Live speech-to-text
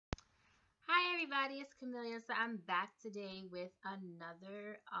everybody, it's Camelia. So I'm back today with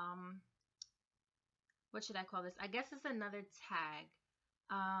another what should I call this? I guess it's another tag.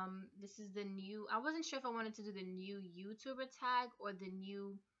 This is the new, I wasn't sure if I wanted to do the new YouTuber tag or the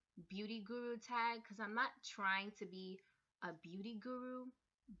new beauty guru tag, because I'm not trying to be a beauty guru,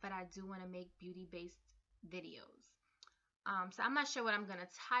 but I do want to make beauty based videos. So I'm not sure what I'm gonna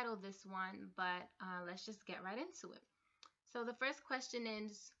title this one, but let's just get right into it. So the first question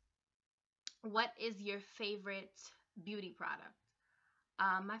is, what is your favorite beauty product?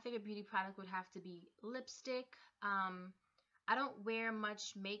 My favorite beauty product would have to be lipstick. I don't wear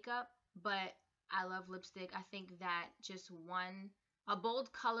much makeup, but I love lipstick. I think that just a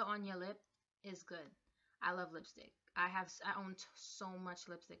bold color on your lip is good. I love lipstick. I own so much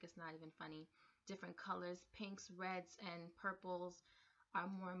lipstick. It's not even funny. Different colors, pinks, reds, and purples are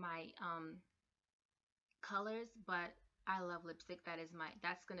more my colors, but I love lipstick.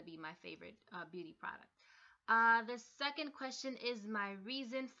 That's gonna be my favorite beauty product. The second question is my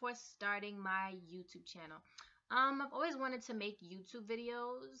reason for starting my YouTube channel. I've always wanted to make YouTube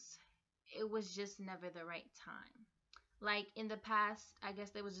videos. It was just never the right time. Like in the past, I guess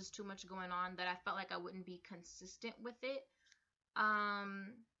there was just too much going on that I felt like I wouldn't be consistent with it.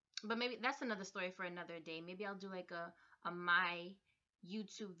 But maybe that's another story for another day. Maybe I'll do like a my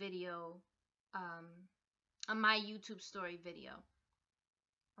YouTube video, a my YouTube story video.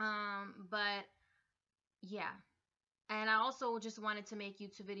 But yeah. And I also just wanted to make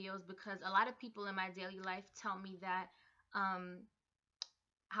YouTube videos because a lot of people in my daily life tell me that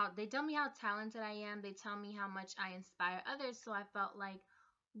they tell me how talented I am. They tell me how much I inspire others. So I felt like,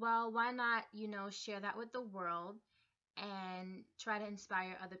 well, why not, share that with the world and try to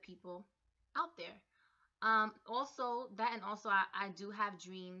inspire other people out there. Also I do have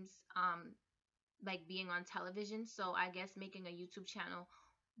dreams, like being on television. So I guess making a YouTube channel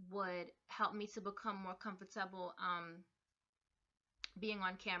would help me to become more comfortable being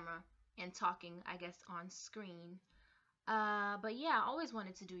on camera and talking, I guess, on screen. But yeah, I always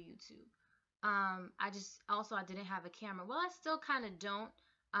wanted to do YouTube. I didn't have a camera. Well, I still kind of don't.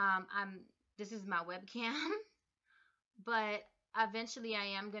 This is my webcam, but eventually I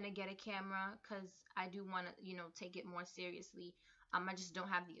am gonna get a camera because I do want to, take it more seriously. I just don't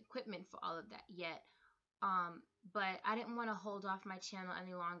have the equipment for all of that yet. But I didn't want to hold off my channel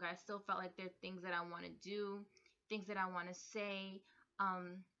any longer. I still felt like there are things that I want to do, things that I want to say,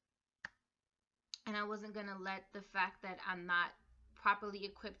 and I wasn't gonna let the fact that I'm not properly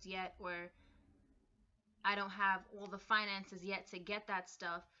equipped yet, or I don't have all the finances yet to get that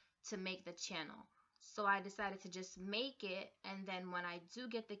stuff, to make the channel. So I decided to just make it, and then when I do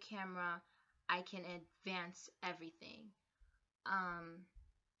get the camera, I can advance everything.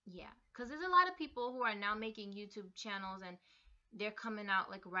 Yeah, because there's a lot of people who are now making YouTube channels, and they're coming out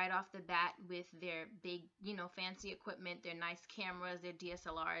like right off the bat with their big, fancy equipment, their nice cameras, their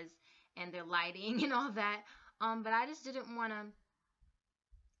DSLRs, and their lighting and all that. But I just didn't want to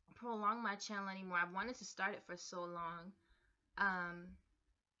prolong my channel anymore. I wanted to start it for so long.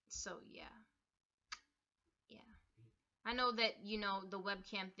 So yeah. I know that, the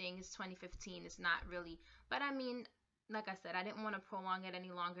webcam thing is 2015. It's not really, but I mean, like I said, I didn't want to prolong it any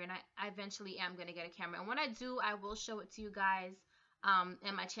longer, and I eventually am going to get a camera. And when I do, I will show it to you guys,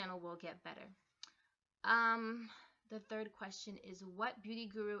 and my channel will get better. The third question is, what beauty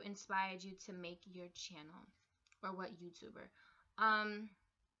guru inspired you to make your channel, or what YouTuber? I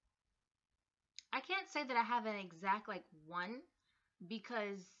can't say that I have an exact one,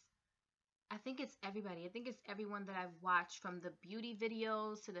 because I think it's everybody. I think it's everyone that I've watched, from the beauty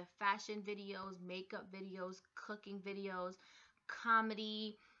videos to the fashion videos, makeup videos, cooking videos,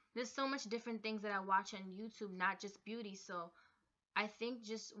 comedy. There's so much different things that I watch on YouTube, not just beauty. So I think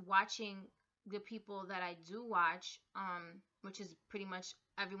just watching the people that I do watch, which is pretty much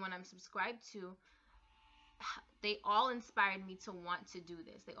everyone I'm subscribed to, they all inspired me to want to do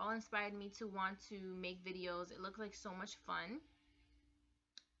this. They all inspired me to want to make videos. It looked like so much fun.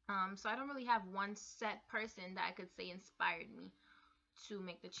 So I don't really have one set person that I could say inspired me to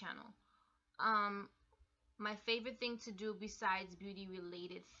make the channel. My favorite thing to do besides beauty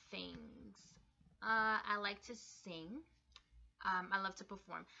related things, I like to sing. I love to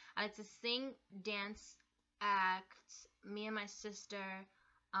perform. I like to sing, dance, act. Me and my sister,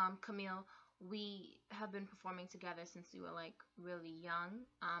 Camille, we have been performing together since we were really young.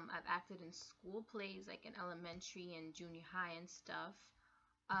 I've acted in school plays, like in elementary and junior high and stuff.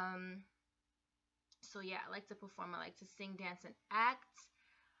 So yeah, I like to perform. I like to sing, dance, and act.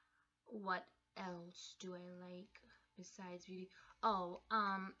 What else do I like besides beauty. Oh,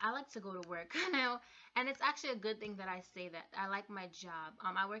 I like to go to work now, and it's actually a good thing that I say that. I like my job.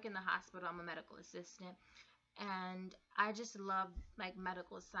 I work in the hospital. I'm a medical assistant, and I just love like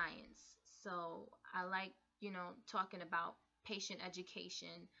medical science. So I like, talking about patient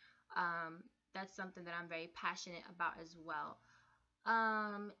education. Um, that's something that I'm very passionate about as well.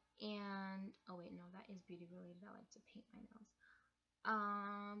 And oh wait, no, that is beauty related. I like to paint my nails.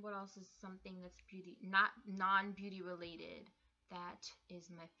 What else is something that's beauty, not non-beauty related? That is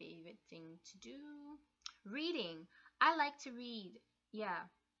my favorite thing to do. Reading. I like to read. Yeah.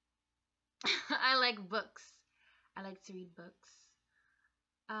 I like books. I like to read books.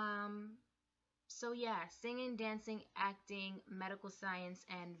 Um, so yeah, singing, dancing, acting, medical science,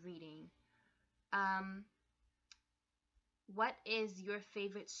 and reading. Um, what is your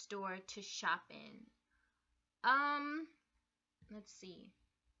favorite store to shop in? Um, let's see.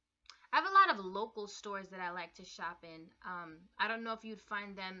 I have a lot of local stores that I like to shop in. I don't know if you'd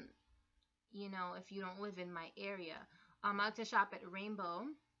find them, if you don't live in my area. I like to shop at Rainbow,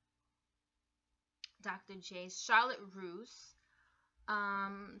 Dr. J's, Charlotte Russe,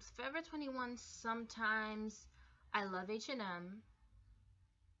 Forever 21 sometimes. I love H&M.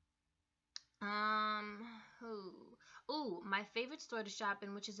 Um, ooh, my favorite store to shop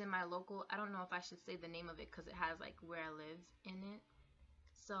in, which is in my local. I don't know if I should say the name of it because it has like where I live in it.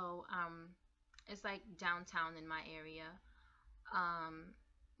 So, it's like downtown in my area. Um,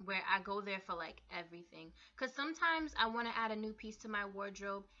 where I go there for like everything. Because sometimes I want to add a new piece to my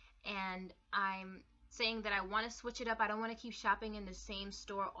wardrobe, and I'm saying that I want to switch it up. I don't want to keep shopping in the same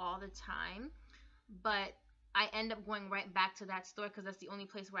store all the time, but I end up going right back to that store because that's the only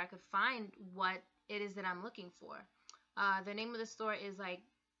place where I could find what it is that I'm looking for. The name of the store is like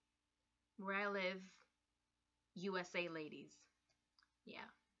where I live, USA Ladies. Yeah,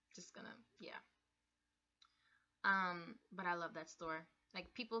 just gonna, yeah. But I love that store.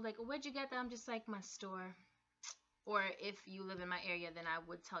 Like people like, where'd you get that? I'm just like my store. Or if you live in my area, then I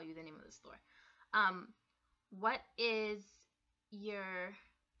would tell you the name of the store. Um, what is your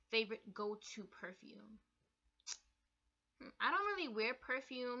favorite go-to perfume? I don't really wear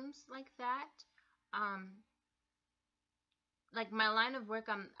perfumes like that. Um, like my line of work,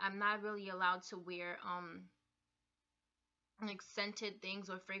 I'm not really allowed to wear like scented things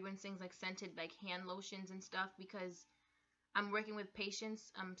or fragrance things like scented like hand lotions and stuff because I'm working with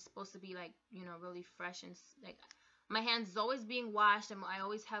patients. I'm supposed to be like, really fresh and like my hands is always being washed. I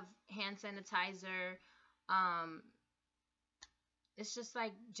always have hand sanitizer. Um, it's just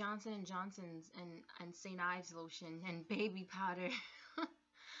like Johnson and Johnson's and St. Ives lotion and baby powder.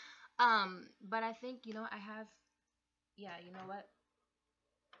 But I think, I have, yeah, you know what?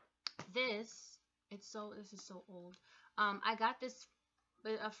 This, this is so old. I got this,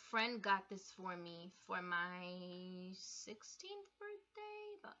 but a friend got this for me for my 16th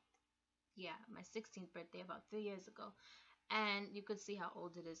birthday. About, yeah, my 16th birthday about 3 years ago. And you could see how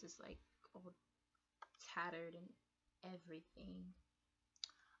old it is. It's like old, tattered and everything.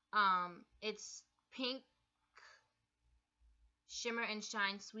 It's pink shimmer and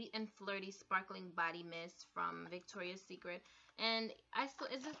shine sweet and flirty sparkling body mist from Victoria's Secret. And I still,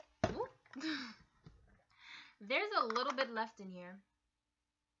 is it, there's a little bit left in here,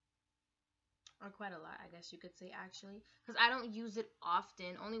 or quite a lot, I guess you could say, actually, because I don't use it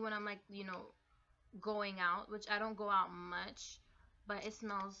often, only when I'm like, going out, which I don't go out much, but it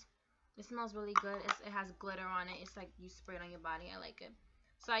smells really good. It has glitter on it. It's like you spray it on your body. I like it.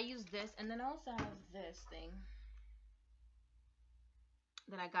 So I use this, and then I also have this thing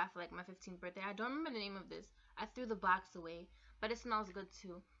that I got for like my 15th birthday. I don't remember the name of this. I threw the box away, but it smells good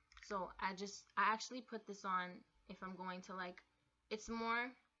too. So I actually put this on if I'm going to like, it's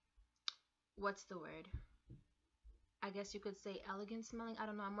more, what's the word? I guess you could say elegant smelling. I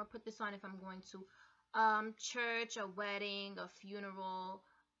don't know. I'm gonna put this on if I'm going to church, a wedding, a funeral.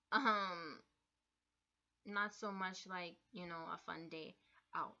 Um, not so much like, a fun day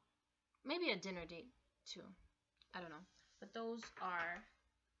out. Maybe a dinner date too. I don't know. But those are,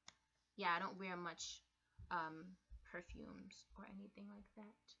 yeah, I don't wear much perfumes or anything like that.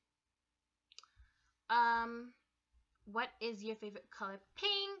 What is your favorite color?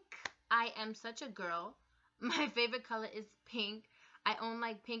 Pink. I am such a girl. My favorite color is pink. I own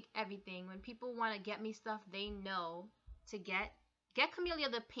like pink everything. When people want to get me stuff, they know to get Camellia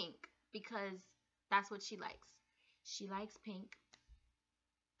the pink because that's what she likes. She likes pink.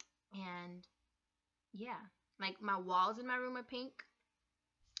 And yeah, like my walls in my room are pink.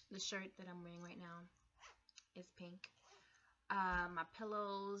 The shirt that I'm wearing right now is pink. My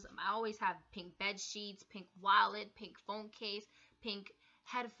pillows, I always have pink bed sheets, pink wallet, pink phone case, pink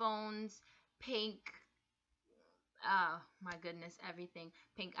headphones, pink Oh my goodness, everything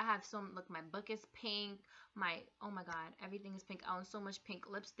pink. I have some. Look, my book is pink. My oh my god, everything is pink. I own so much pink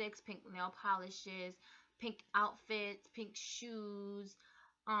lipsticks, pink nail polishes, pink outfits, pink shoes,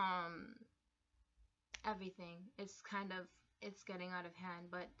 um, everything. It's getting out of hand,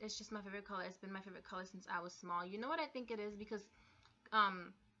 but it's just my favorite color. It's been my favorite color since I was small. You know what I think it is? Because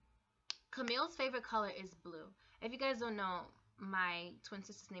um Camille's favorite color is blue. If you guys don't know, my twin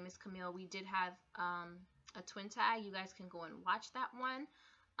sister's name is Camille. We did have a twin tie. You guys can go and watch that one.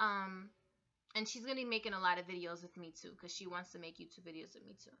 Um, and she's gonna be making a lot of videos with me too, because she wants to make YouTube videos with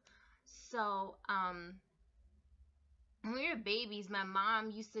me too. So, when we were babies, my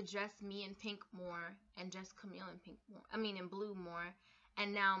mom used to dress me in pink more and dress Camille in pink more. I mean, in blue more.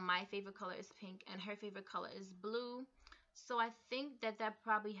 And now my favorite color is pink and her favorite color is blue. So I think that that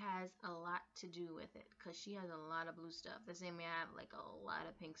probably has a lot to do with it because she has a lot of blue stuff. The same way I have like a lot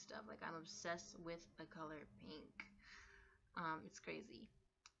of pink stuff. Like I'm obsessed with the color pink. It's crazy.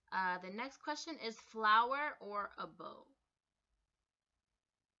 The next question is flower or a bow?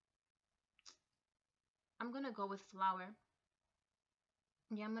 I'm gonna go with flower.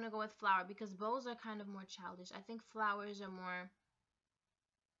 Yeah, I'm gonna go with flower because bows are kind of more childish. I think flowers are more,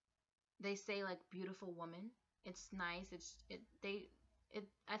 they say like beautiful woman. It's nice.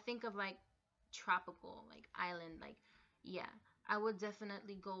 I think of like tropical, like island, like yeah. I would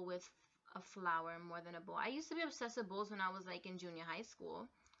definitely go with a flower more than a bow. I used to be obsessed with bows when I was like in junior high school.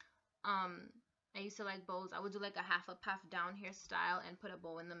 Um, I used to like bows. I would do like a half up, half down hairstyle and put a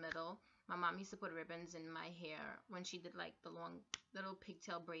bow in the middle. My mom used to put ribbons in my hair when she did like the long little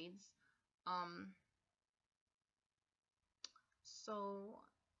pigtail braids. Um, so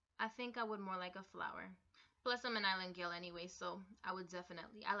I think I would more like a flower. Plus, I'm an island girl anyway, so I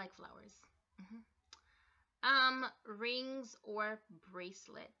like flowers. hmm Rings or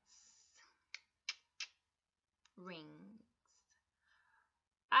bracelets? Rings.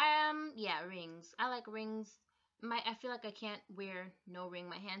 Yeah, rings. I like rings. I feel like I can't wear no ring.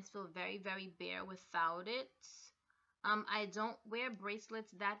 My hands feel very, very bare without it. I don't wear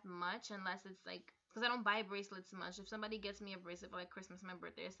bracelets that much unless it's like, because I don't buy bracelets much. If somebody gets me a bracelet for like Christmas, my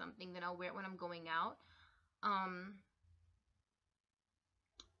birthday, or something, then I'll wear it when I'm going out. Um,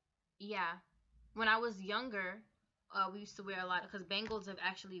 yeah, when I was younger, we used to wear a lot because bangles are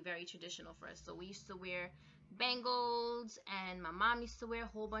actually very traditional for us. So we used to wear bangles, and my mom used to wear a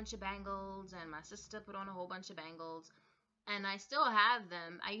whole bunch of bangles, and my sister put on a whole bunch of bangles, and I still have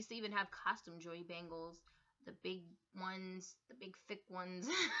them. I used to even have costume jewelry bangles, the big ones, the big thick ones,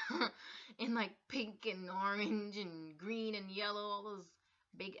 in like pink and orange and green and yellow, all those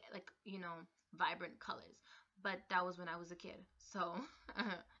big, like, vibrant colors. But that was when I was a kid. So,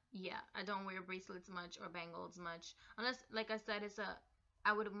 yeah, I don't wear bracelets much or bangles much. Unless, like I said,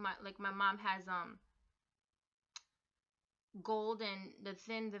 like my mom has, gold and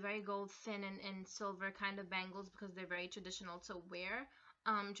the very gold thin and silver kind of bangles because they're very traditional to wear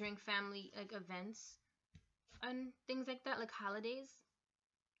during family like events and things like that, like holidays.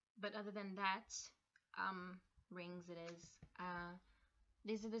 But other than that, um rings it is.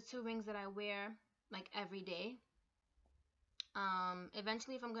 These are the two rings that I wear like every day.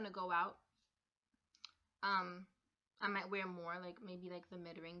 Eventually if I'm gonna go out, um I might wear more, like maybe like the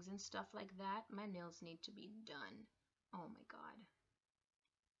mid rings and stuff like that. My nails need to be done. Oh my god.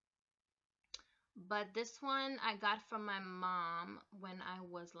 But this one I got from my mom when I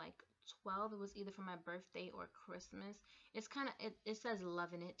was like 12. It was either for my birthday or Christmas. It's kind of, it says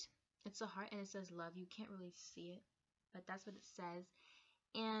love in it. It's a heart and it says love. You can't really see it, but that's what it says.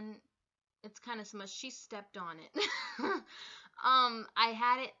 And it's kind of smudged. She stepped on it. I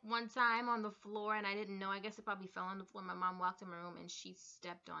had it one time on the floor and I didn't know. I guess it probably fell on the floor. My mom walked in my room and she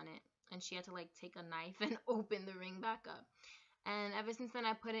stepped on it. And she had to like take a knife and open the ring back up. And ever since then,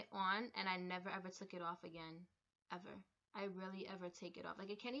 I put it on and I never ever took it off again. Ever. I rarely ever take it off. Like,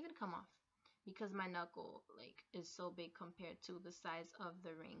 it can't even come off because my knuckle, like, is so big compared to the size of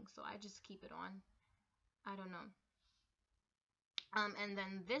the ring. So I just keep it on. I don't know. And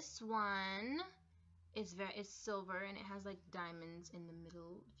then this one it's silver and it has like diamonds in the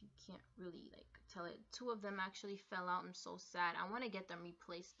middle. If you can't really like tell it. Two of them actually fell out. I'm so sad. I want to get them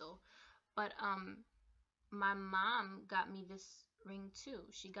replaced though. But my mom got me this ring too.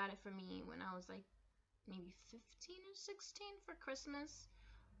 She got it for me when I was like maybe 15 or 16 for Christmas.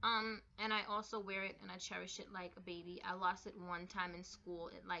 And I also wear it and I cherish it like a baby. I lost it one time in school.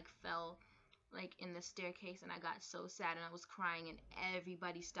 It like fell like in the staircase and I got so sad and I was crying and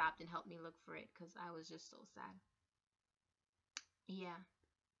everybody stopped and helped me look for it because I was just so sad. Yeah,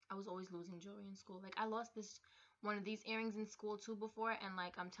 I was always losing jewelry in school. Like I lost this one of these earrings in school too before, and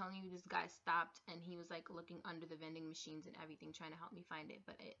like I'm telling you, this guy stopped and he was like looking under the vending machines and everything trying to help me find it.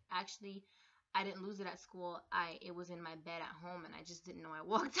 But it actually, I didn't lose it at school. It was in my bed at home, and I just didn't know I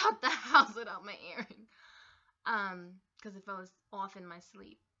walked out the house without my earring. Because it fell off in my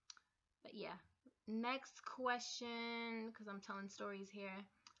sleep. But yeah. Next question, because I'm telling stories here.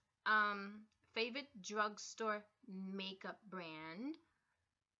 Favorite drugstore makeup brand?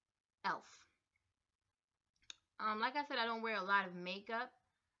 Elf. Like I said, I don't wear a lot of makeup.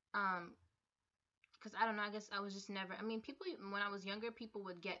 Um, because I don't know, I guess I was just never, I mean, people, when I was younger, people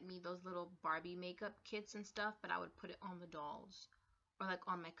would get me those little Barbie makeup kits and stuff, but I would put it on the dolls or like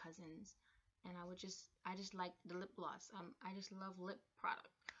on my cousins. And I just like the lip gloss. I just love lip product.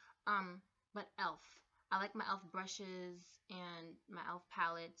 Um, but Elf. I like my Elf brushes and my Elf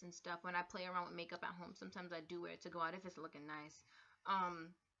palettes and stuff. When I play around with makeup at home, sometimes I do wear it to go out if it's looking nice. Um,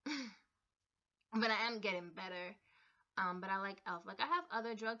 but I am getting better. But I like Elf. Like I have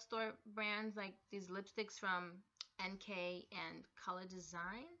other drugstore brands like these lipsticks from NK and Color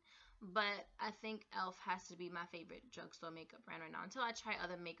Design, but I think Elf has to be my favorite drugstore makeup brand right now until I try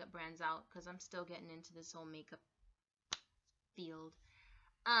other makeup brands out because I'm still getting into this whole makeup field.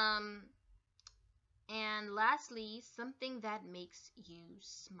 Um, and lastly, something that makes you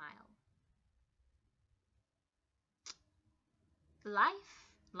smile.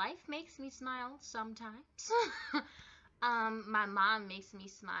 Life makes me smile sometimes. My mom makes me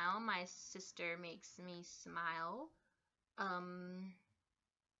smile. My sister makes me smile. Um,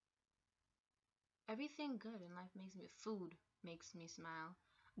 Everything good in life makes me. Food makes me smile.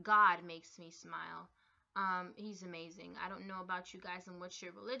 God makes me smile. He's amazing. I don't know about you guys and what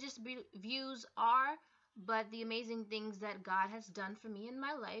your religious views are, but the amazing things that God has done for me in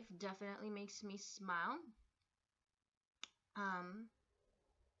my life definitely makes me smile. Um,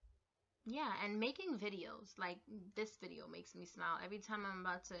 Yeah, and making videos like this video makes me smile. Every time I'm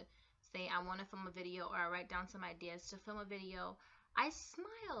about to say I want to film a video or I write down some ideas to film a video, I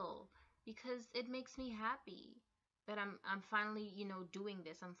smile because it makes me happy that I'm finally, doing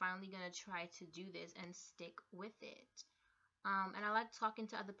this. I'm finally going to try to do this and stick with it. And I like talking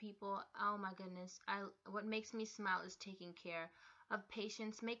to other people. Oh my goodness. What makes me smile is taking care of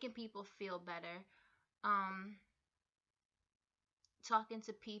patients, making people feel better. Um Talking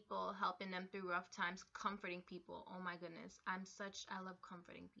to people, helping them through rough times, comforting people. Oh my goodness. I love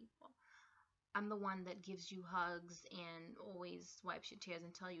comforting people. I'm the one that gives you hugs and always wipes your tears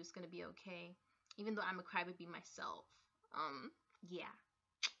and tell you it's going to be okay, even though I'm a crybaby myself. Yeah.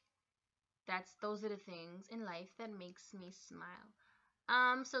 Those are the things in life that makes me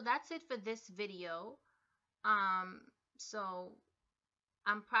smile. So that's it for this video. So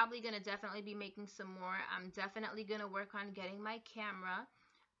I'm probably going to definitely be making some more. I'm definitely going to work on getting my camera.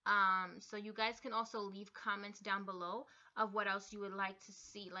 So you guys can also leave comments down below of what else you would like to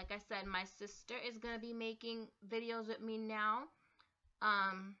see. Like I said, my sister is going to be making videos with me now.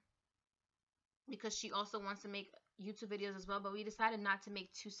 Because she also wants to make YouTube videos as well, but we decided not to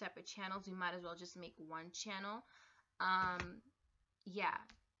make two separate channels. We might as well just make one channel. Yeah.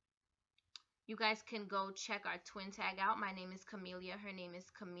 You guys can go check our twin tag out. My name is Camelia. Her name is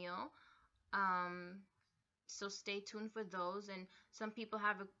Camille. So stay tuned for those. And some people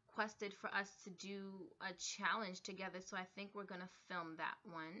have requested for us to do a challenge together. So I think we're going to film that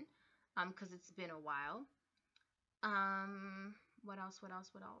one. Because it's been a while. What else? What else?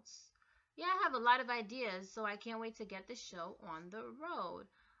 What else? Yeah, I have a lot of ideas. So I can't wait to get the show on the road.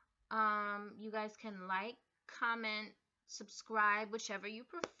 You guys can like, comment, subscribe, whichever you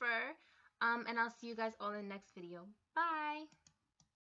prefer. And I'll see you guys all in the next video. Bye!